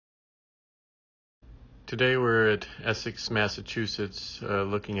Today we're at Essex, Massachusetts,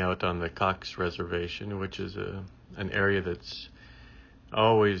 looking out on the Cox Reservation, which is an area that's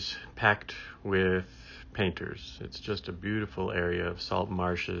always packed with painters. It's just a beautiful area of salt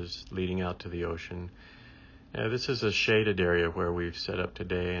marshes leading out to the ocean. This is a shaded area where we've set up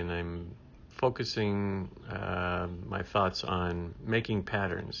today, and I'm focusing my thoughts on making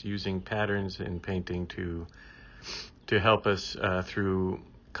patterns, using patterns in painting to help us through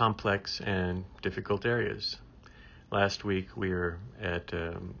complex and difficult areas. Last week we were at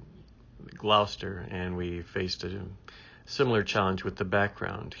Gloucester, and we faced a similar challenge with the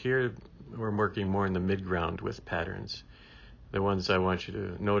background. Here we're working more in the midground with patterns. The ones I want you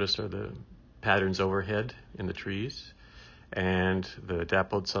to notice are the patterns overhead in the trees and the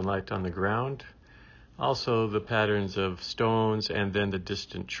dappled sunlight on the ground. Also the patterns of stones and then the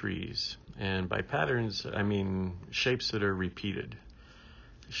distant trees. And by patterns, I mean shapes that are repeated.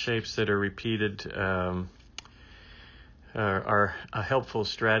 Shapes that are repeated are a helpful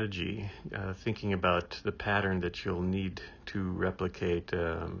strategy, thinking about the pattern that you'll need to replicate,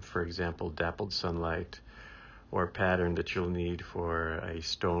 for example, dappled sunlight, or a pattern that you'll need for a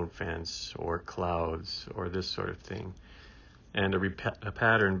stone fence or clouds or this sort of thing. And a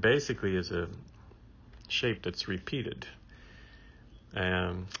pattern basically is a shape that's repeated.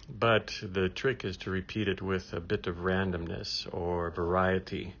 But the trick is to repeat it with a bit of randomness or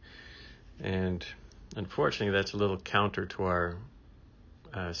variety. And unfortunately, that's a little counter to our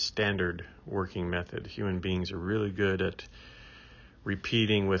standard working method. Human beings are really good at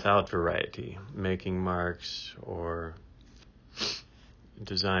repeating without variety, making marks or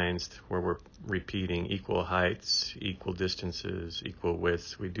designs where we're repeating equal heights, equal distances, equal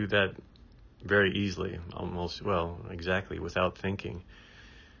widths. We do that very easily, exactly without thinking.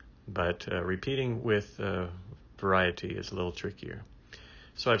 But repeating with variety is a little trickier.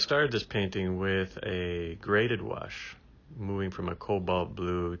 So I've started this painting with a graded wash, moving from a cobalt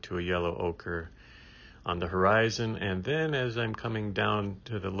blue to a yellow ochre on the horizon, and then as I'm coming down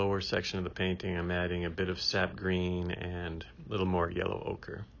to the lower section of the painting, I'm adding a bit of sap green and a little more yellow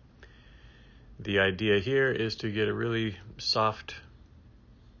ochre. The idea here is to get a really soft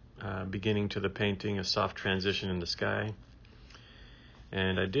beginning to the painting, a soft transition in the sky.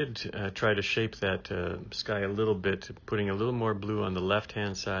 And I did try to shape that sky a little bit, putting a little more blue on the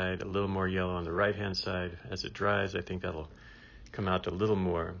left-hand side, a little more yellow on the right-hand side. As it dries, I think that'll come out a little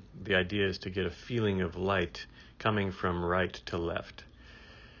more. The idea is to get a feeling of light coming from right to left.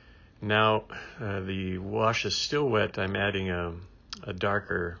 Now, the wash is still wet. I'm adding a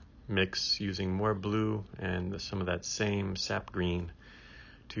darker mix using more blue and some of that same sap green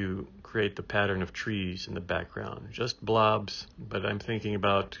to create the pattern of trees in the background. Just blobs, but I'm thinking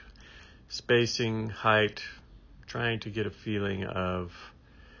about spacing, height, trying to get a feeling of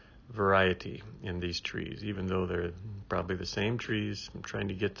variety in these trees. Even though they're probably the same trees, I'm trying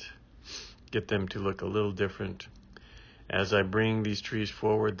to get them to look a little different. As I bring these trees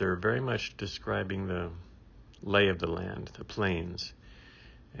forward, they're very much describing the lay of the land, the plains,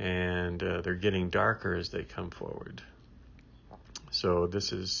 and they're getting darker as they come forward. So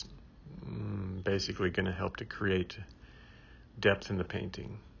this is basically going to help to create depth in the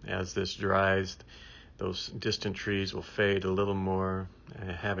painting. As this dries, those distant trees will fade a little more.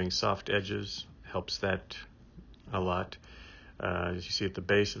 Having soft edges helps that a lot. As you see at the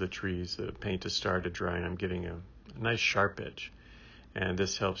base of the trees, the paint has started drying. I'm getting a nice sharp edge. And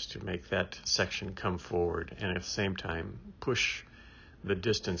this helps to make that section come forward and at the same time push the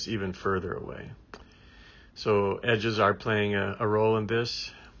distance even further away. So edges are playing a role in this,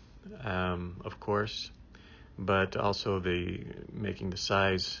 of course, but also making the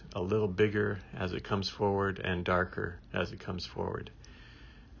size a little bigger as it comes forward and darker as it comes forward.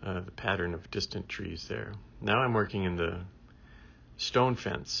 The pattern of distant trees there. Now I'm working in the stone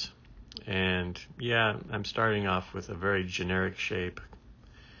fence, and I'm starting off with a very generic shape,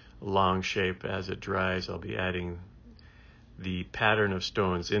 long shape. As it dries, I'll be adding the pattern of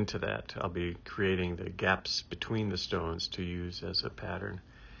stones into that. I'll be creating the gaps between the stones to use as a pattern.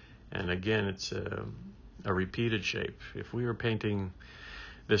 And again, it's a repeated shape. If we were painting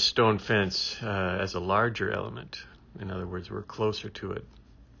this stone fence as a larger element, in other words, we're closer to it,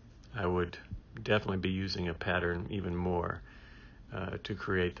 I would definitely be using a pattern even more to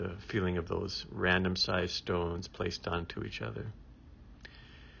create the feeling of those random sized stones placed onto each other.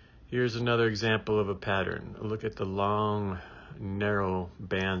 Here's another example of a pattern. Look at the long, narrow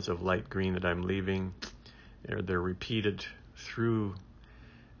bands of light green that I'm leaving. They're repeated through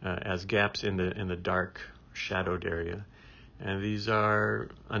as gaps in the dark, shadowed area. And these are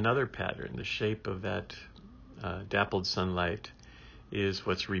another pattern. The shape of that dappled sunlight is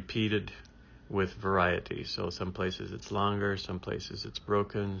what's repeated with variety. So some places it's longer, some places it's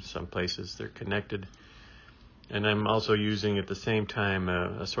broken, some places they're connected. And I'm also using at the same time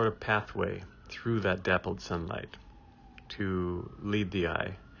a sort of pathway through that dappled sunlight to lead the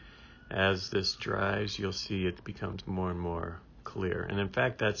eye. As this dries, you'll see it becomes more and more clear. And in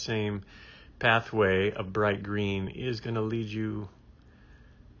fact, that same pathway of bright green is going to lead you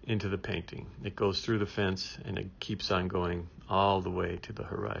into the painting. It goes through the fence and it keeps on going all the way to the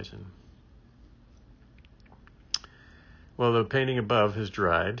horizon. Well, the painting above has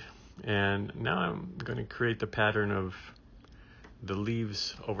dried, and now I'm going to create the pattern of the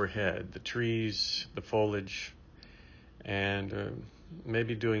leaves overhead, the trees, the foliage, and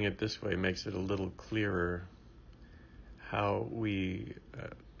maybe doing it this way makes it a little clearer how we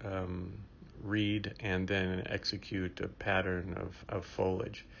read and then execute a pattern of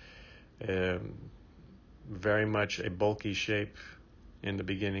foliage. Very much a bulky shape in the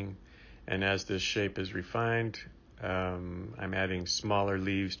beginning, and as this shape is refined, I'm adding smaller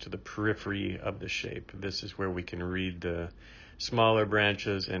leaves to the periphery of the shape. This is where we can read the smaller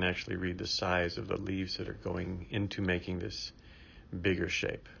branches and actually read the size of the leaves that are going into making this bigger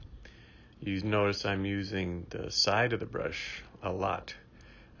shape. You notice I'm using the side of the brush a lot.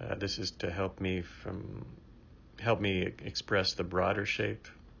 This is to help me express the broader shape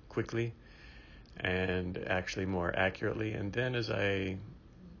quickly and actually more accurately. And then as I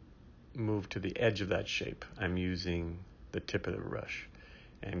move to the edge of that shape, I'm using the tip of the brush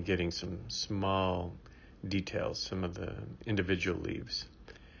and getting some small details, some of the individual leaves.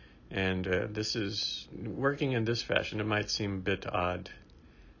 And this is working in this fashion. It might seem a bit odd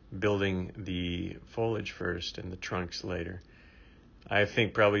building the foliage first and the trunks later. I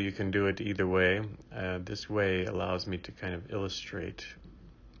think probably you can do it either way. This way allows me to kind of illustrate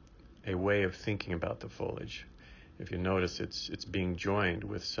a way of thinking about the foliage. If you notice, it's being joined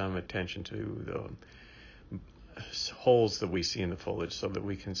with some attention to the holes that we see in the foliage so that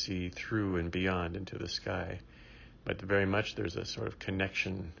we can see through and beyond into the sky. But very much there's a sort of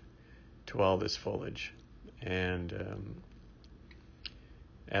connection to all this foliage. And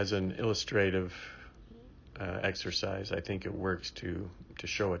as an illustrative exercise, I think it works to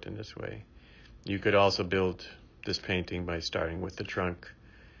show it in this way. You could also build this painting by starting with the trunk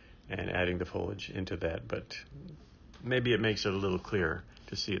and adding the foliage into that, but maybe it makes it a little clearer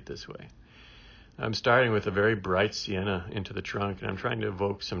to see it this way. I'm starting with a very bright sienna into the trunk, and I'm trying to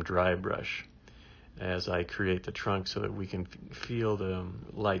evoke some dry brush as I create the trunk so that we can feel the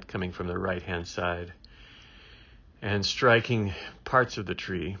light coming from the right-hand side and striking parts of the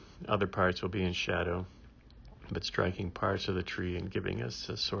tree. Other parts will be in shadow, but striking parts of the tree and giving us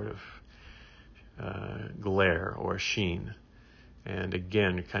a sort of glare or sheen. And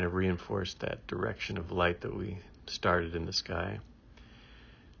again, kind of reinforce that direction of light that we started in the sky.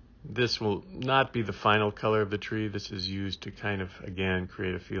 This will not be the final color of the tree. This is used to kind of, again,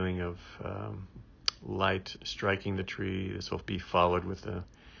 create a feeling of light striking the tree. This will be followed with a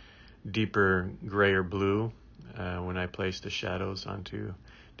deeper gray or blue when I place the shadows onto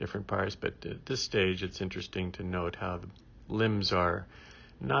different parts. But at this stage, it's interesting to note how the limbs are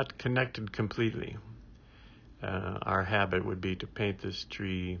not connected completely. Our habit would be to paint this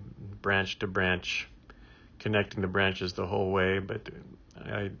tree branch to branch, connecting the branches the whole way, but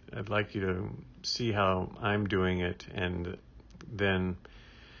I'd like you to see how I'm doing it and then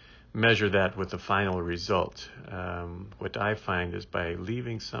measure that with the final result. What I find is by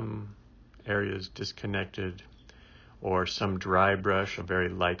leaving some areas disconnected or some dry brush, a very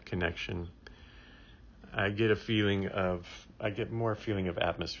light connection, I get more feeling of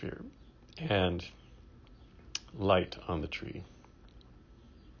atmosphere and light on the tree.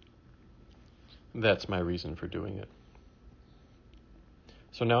 That's my reason for doing it.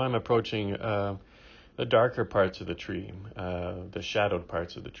 So now I'm approaching the darker parts of the tree, the shadowed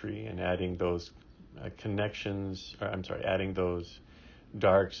parts of the tree, and adding those adding those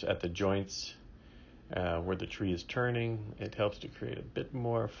darks at the joints where the tree is turning. It helps to create a bit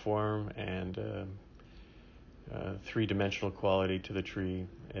more form and three-dimensional quality to the tree.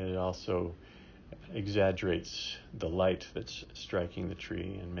 It also exaggerates the light that's striking the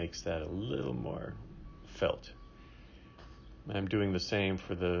tree and makes that a little more felt. I'm doing the same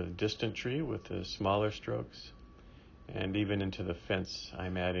for the distant tree with the smaller strokes, and even into the fence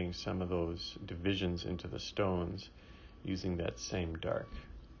I'm adding some of those divisions into the stones using that same dark.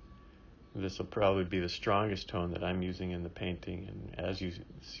 This will probably be the strongest tone that I'm using in the painting, and as you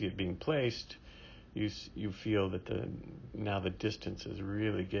see it being placed, you feel that now the distance is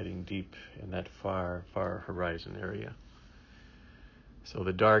really getting deep in that far horizon area. So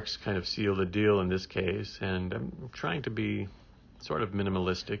the darks kind of seal the deal in this case, and I'm trying to be sort of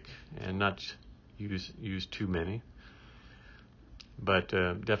minimalistic and not use too many, but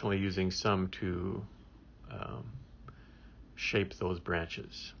definitely using some to shape those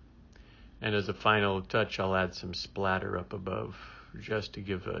branches. And as a final touch, I'll add some splatter up above just to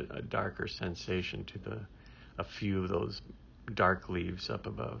give a darker sensation to a few of those dark leaves up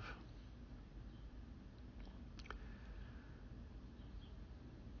above.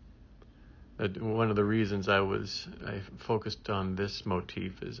 One of the reasons I focused on this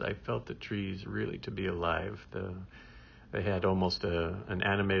motif is I felt the trees really to be alive. They had almost an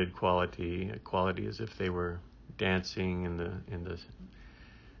animated quality, a quality as if they were dancing in the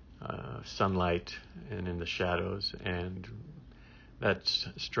sunlight and in the shadows, and that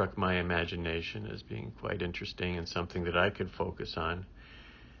struck my imagination as being quite interesting and something that I could focus on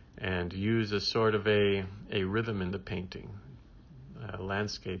and use as sort of a rhythm in the painting.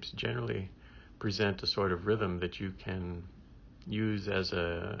 Landscapes generally present a sort of rhythm that you can use as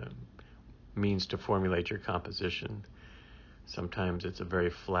a means to formulate your composition. Sometimes it's a very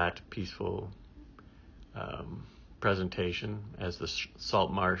flat, peaceful presentation, as the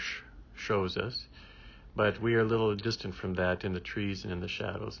salt marsh shows us, but we are a little distant from that in the trees and in the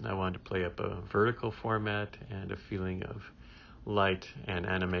shadows, and I wanted to play up a vertical format and a feeling of light and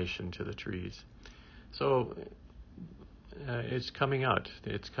animation to the trees. So it's coming out.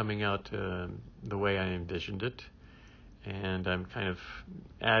 It's coming out the way I envisioned it, and I'm kind of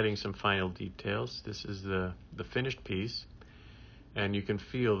adding some final details. This is the finished piece, and you can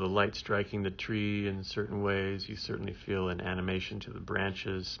feel the light striking the tree in certain ways. You certainly feel an animation to the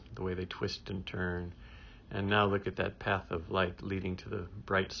branches, the way they twist and turn. And now look at that path of light leading to the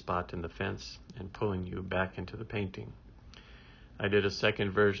bright spot in the fence and pulling you back into the painting. I did a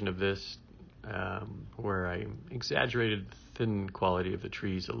second version of this where I exaggerated the thin quality of the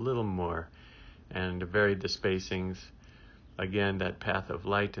trees a little more and varied the spacings. Again, that path of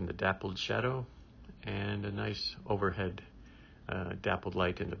light in the dappled shadow, and a nice overhead dappled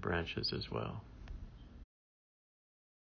light in the branches as well.